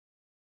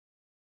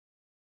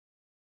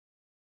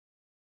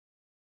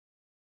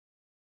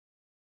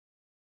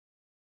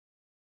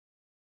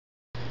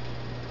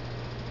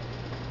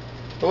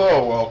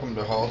Hello, welcome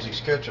to Halsey's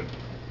Kitchen.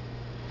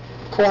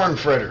 Corn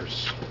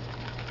fritters.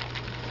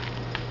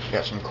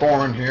 Got some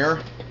corn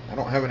here. I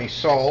don't have any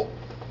salt,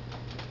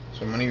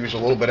 so I'm going to use a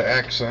little bit of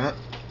accent.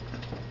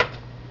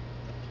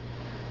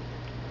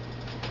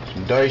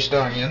 Some diced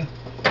onion.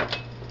 A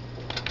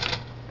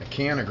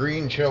can of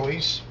green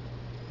chilies.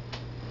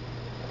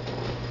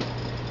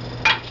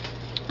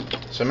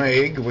 Some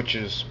egg, which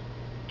is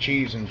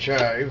cheese and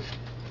chive.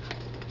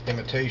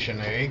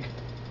 Imitation egg.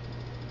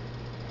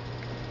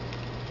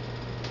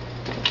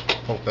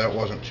 Hope that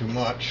wasn't too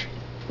much.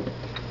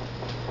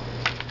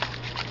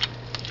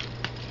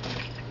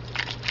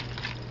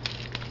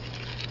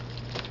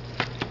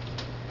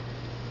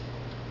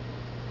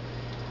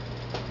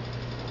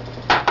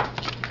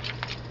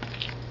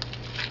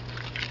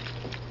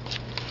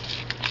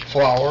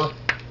 Flour.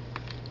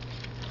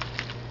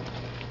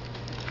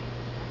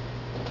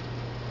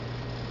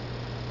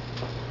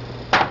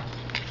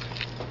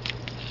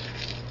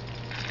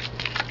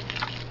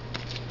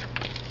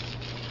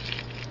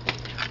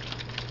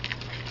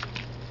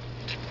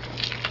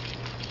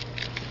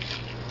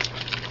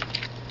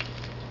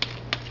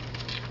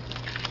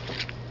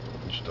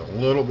 Just a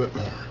little bit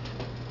more.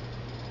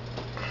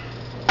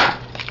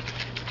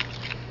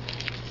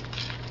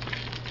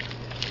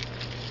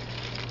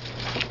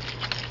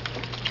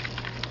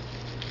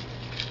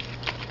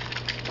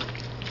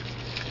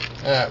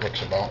 That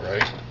looks about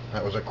right.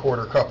 That was a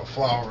quarter cup of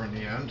flour in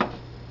the end.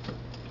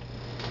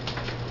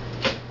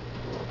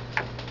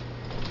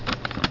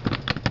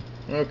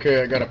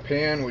 Okay, I got a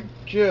pan with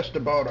just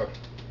about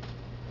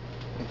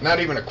not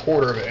even a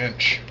quarter of an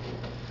inch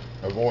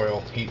of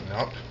oil heating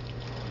up.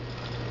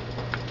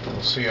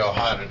 We'll see how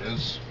hot it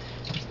is.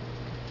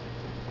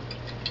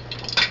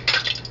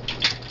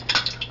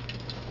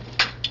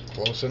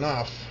 Close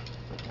enough.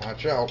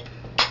 Watch out.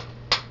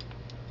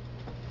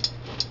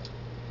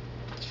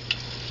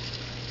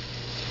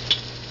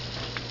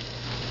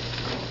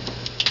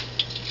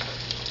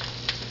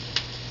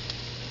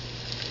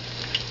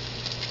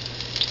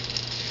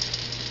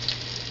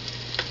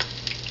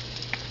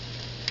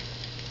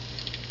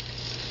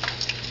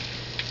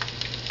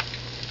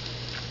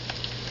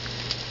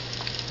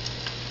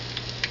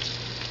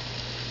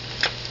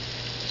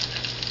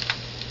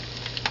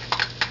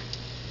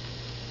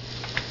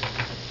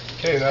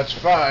 Okay, that's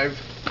 5.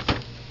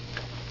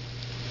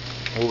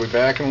 We'll be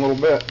back in a little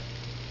bit.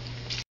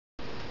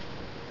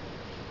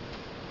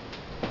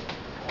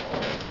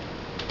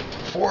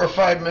 4 or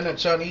 5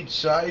 minutes on each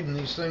side and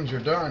these things are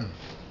done.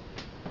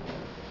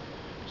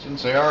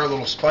 Since they are a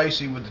little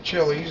spicy with the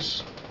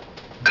chilies,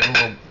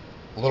 a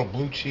little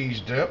blue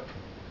cheese dip.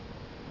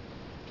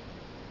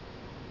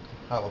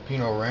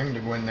 Jalapeno ring to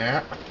go in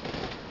that.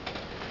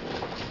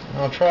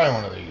 I'll try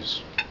one of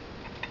these.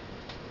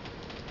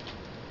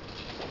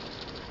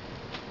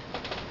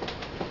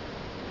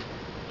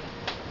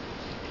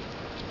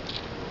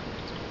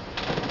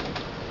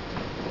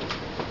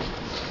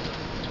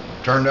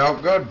 Turned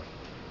out good.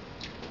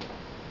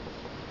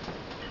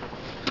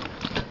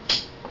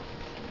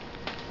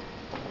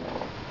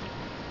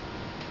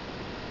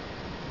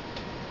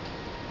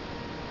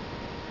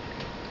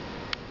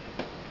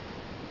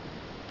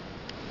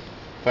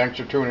 Thanks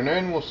for tuning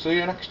in. We'll see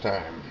you next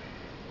time.